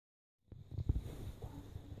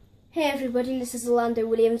Hey everybody, this is Orlando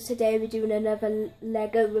Williams. Today we're doing another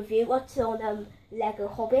Lego review. What's on Lego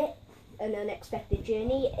Hobbit, An Unexpected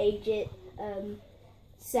Journey, ages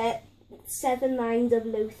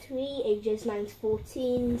 79003, ages 9 to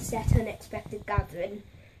 14, set Unexpected Gathering.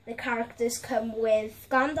 The characters come with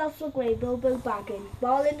Gandalf the Grey, Bilbo Baggins,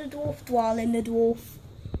 Balin the Dwarf, Dwalin the Dwarf,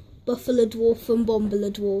 Buffalo Dwarf and Bomber the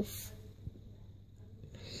Dwarf.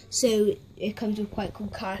 So it comes with quite cool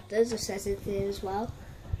characters, it says it there as well.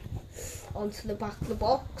 Onto the back of the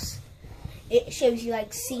box, it shows you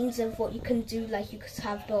like scenes of what you can do, like you could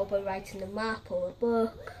have Bilbo writing a map or a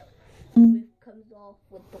book. The roof comes off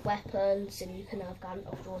with the weapons and you can have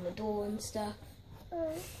Gandalf drawing the door and stuff.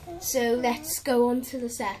 So let's go on to the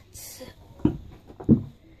set.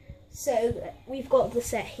 So we've got the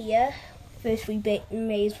set here. First we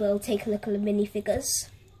may as well take a look at the minifigures.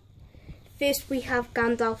 First we have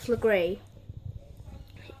Gandalf the Grey.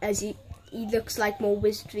 He looks like more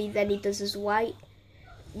wizardry than he does as white.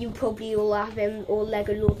 You probably all have him, all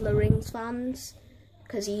Lego Lord of the Rings fans,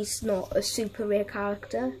 because he's not a super rare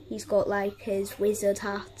character. He's got like his wizard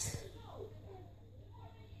hat.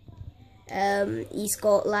 He's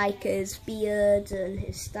got like his beard and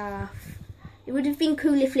his staff. It would have been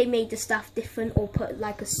cool if they made the staff different or put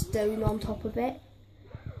like a stone on top of it.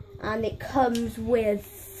 And it comes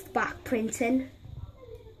with back printing.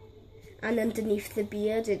 And underneath the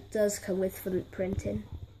beard, it does come with front printing.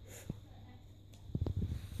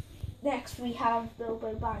 Next, we have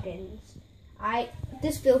Bilbo Baggins.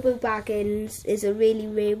 This Bilbo Baggins is a really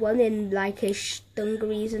rare one in like his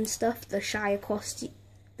dungarees and stuff. The Shire costume,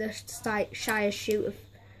 the Shire suit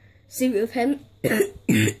of him.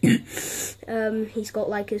 He's got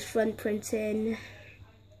like his front printing.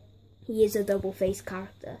 He is a double-faced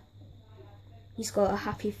character. He's got a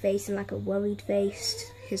happy face and like a worried face,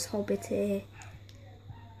 his hobbit hair,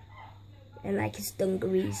 and like his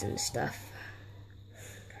dungarees and stuff.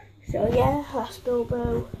 So yeah, that's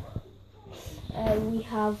Bilbo. We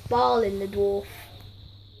have Balin the Dwarf.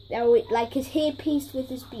 Now, like his hairpiece with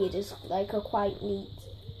his beard is like a quite neat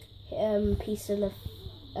piece of the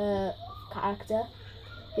character.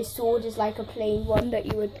 His sword is like a plain one that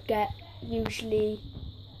you would get usually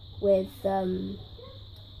with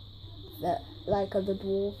like other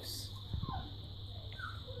dwarves,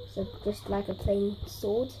 so just like a plain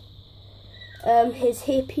sword. His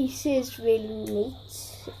hairpiece is really neat.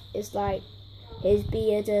 It's like his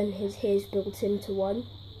beard and his hair's built into one.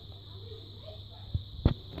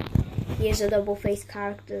 He is a double-faced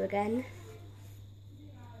character again.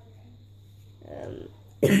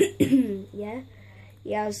 Yeah,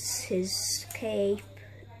 he has his cape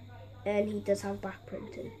and he does have back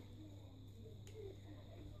printing.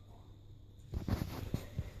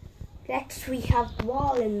 Next we have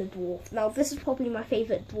Dwalin the Dwarf. Now this is probably my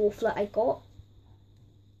favourite dwarf that I got.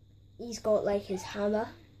 He's got like his hammer.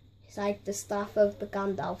 It's like the staff of the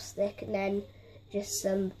Gandalf stick and then just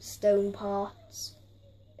some stone parts.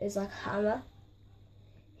 It's like a hammer.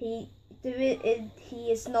 He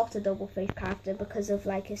is not a double-faced character because of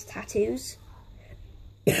like his tattoos.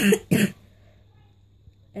 And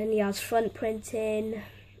he has front printing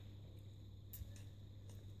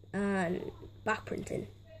and back printing.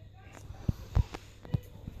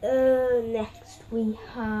 Next we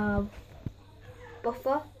have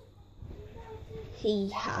Buffer. He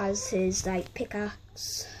has his like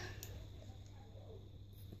pickaxe.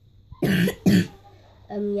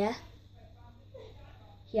 Yeah.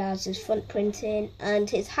 He has his front printing and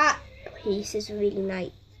his hat piece is a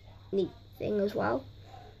really neat thing as well.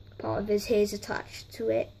 Part of his hair is attached to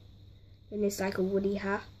it and it's like a woody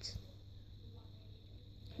hat.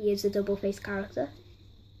 He is a double-faced character.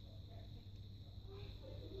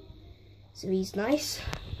 So he's nice.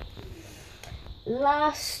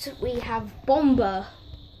 Last we have Bomber.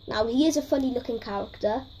 Now he is a funny looking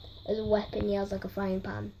character. As a weapon he has like a frying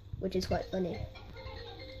pan, which is quite funny.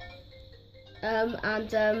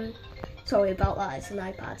 Sorry about that, it's an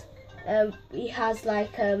iPad. He has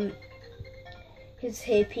like his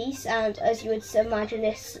hairpiece, and as you would imagine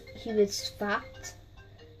this, he was fat.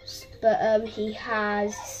 But he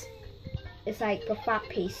has, it's like the fat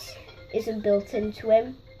piece isn't built into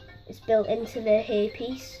him. It's built into the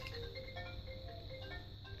hairpiece,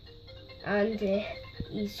 and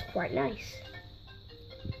he's quite nice.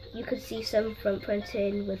 You could see some front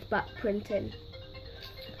printing with back printing.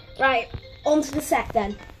 Right, onto the set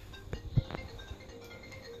then.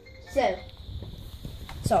 So,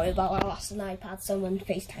 sorry about that, that's an iPad, someone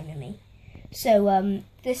FaceTiming me. So,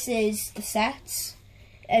 this is the set.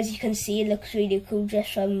 As you can see, it looks really cool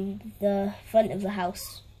just from the front of the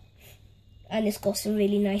house. And it's got some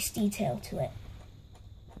really nice detail to it.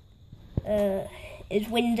 His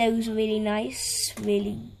windows are really nice,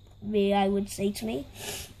 really I would say to me.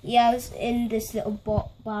 He has in this little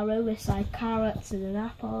barrow, it's like carrots and an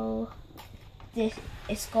apple.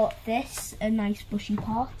 It's got a nice bushy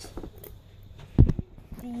part.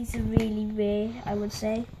 These are really rare, I would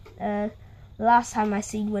say. The last time I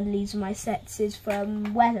seen one of these in my sets is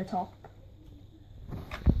from Weathertop.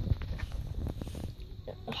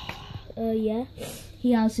 Yeah,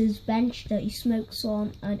 he has his bench that he smokes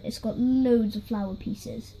on, and it's got loads of flower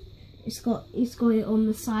pieces. It's got it on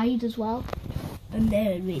the side as well, and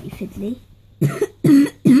they're really fiddly.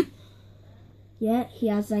 Yeah, he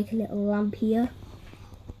has like a little lamp here,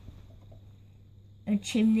 a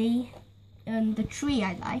chimney, and the tree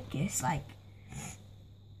I like is like,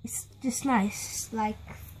 it's just nice. It's like,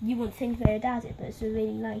 you wouldn't think they'd add it, but it's a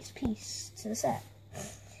really nice piece to the set.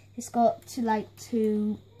 It's got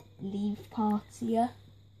two leaf parts here,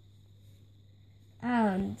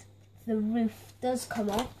 and the roof does come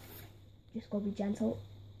off. Just gotta be gentle.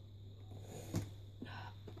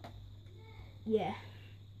 Yeah,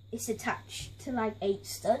 it's attached to like 8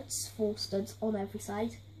 studs, 4 studs on every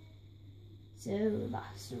side. So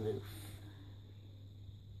that's the roof.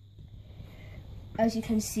 As you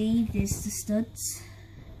can see, there's the studs,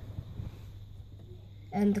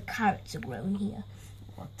 and the carrots are growing here.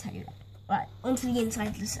 I'll tell you that. Right, onto the inside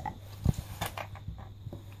of the set.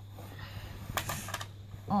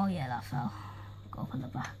 Oh yeah, that fell. Go up on the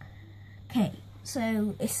back. Okay,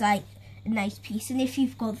 so it's like a nice piece, and if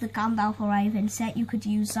you've got the Gandalf or Ivan set, you could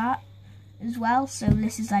use that as well. So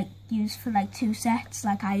this is like used for like 2 sets,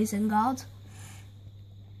 like Isengard.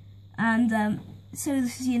 And so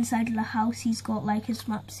this is the inside of the house. He's got like his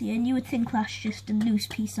maps here, and you would think that's just a loose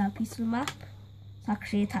piece of the map. It's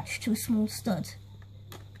actually attached to a small stud,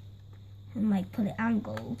 and like put it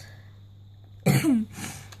angled.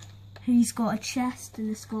 He's got a chest, and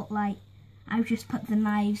it's got like, I've just put the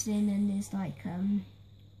knives in, and there's like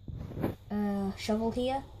a shovel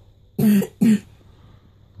here.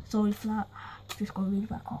 Sorry for that, just got to read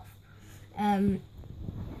back off.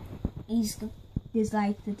 There's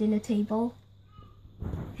like the dinner table.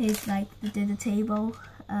 Here's like the dinner table.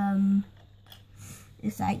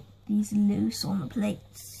 It's like these loose on the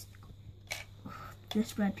plates.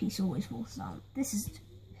 This bread piece always falls down. This is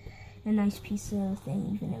a nice piece of thing,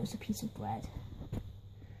 even though it was a piece of bread.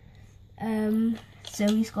 So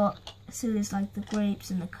there's like the grapes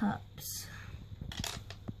and the cups.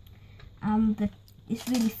 It's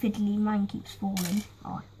really fiddly, mine keeps falling.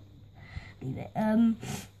 Oh, leave it.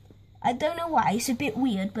 I don't know why, it's a bit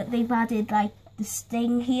weird, but they've added like the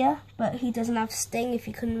sting here, but he doesn't have sting, if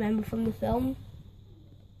you can remember from the film.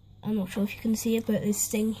 I'm not sure if you can see it, but there's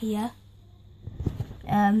sting here.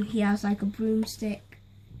 He has like a broomstick,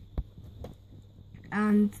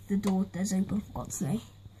 and the door does open, for God's sake.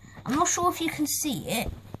 I'm not sure if you can see it,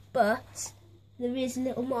 but there is a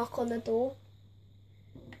little mark on the door.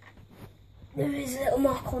 There is a little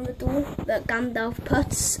mark on the door that Gandalf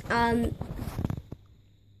puts, and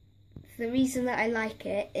the reason that I like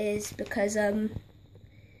it is because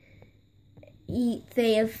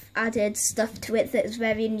they have added stuff to it that is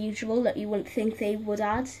very unusual that you wouldn't think they would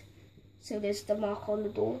add. So there's the mark on the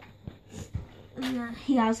door. And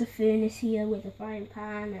he has a furnace here with a frying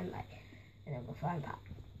pan and like another frying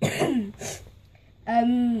pan.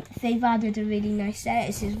 They've added a really nice set.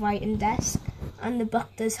 It's his writing desk, and the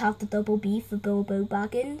book does have the double B for Bilbo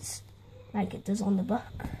Baggins, like it does on the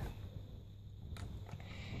book.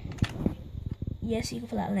 Yes, you can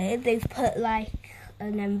put that later. They've put like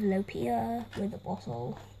an envelope here with a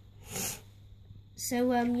bottle.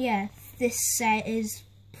 So yeah, this set is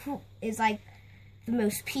like the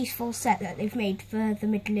most peaceful set that they've made for the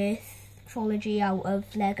Middle-earth trilogy out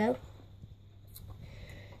of Lego.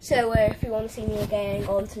 So if you want to see me again,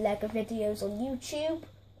 go on to Lego videos on YouTube,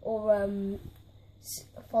 or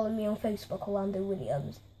follow me on Facebook, Orlando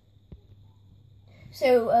Williams.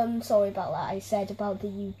 So sorry about that, I said about the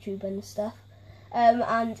YouTube and stuff.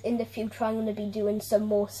 And in the future I'm going to be doing some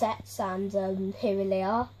more sets, and here they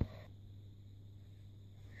are.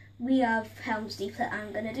 We have Helm's Deep that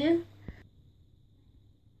I'm going to do.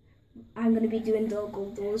 I'm going to be doing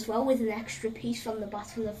Dumbledore as well, with an extra piece from the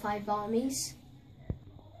Battle of the 5 Armies.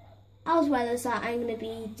 As well as that, I'm going to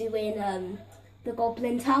be doing the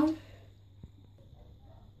Goblin Town.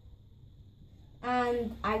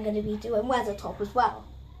 And I'm going to be doing Weathertop as well.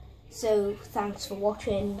 So thanks for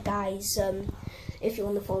watching, guys. If you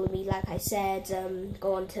want to follow me, like I said,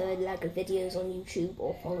 go on to Lego videos on YouTube,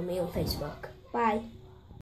 or follow me on Facebook. Bye.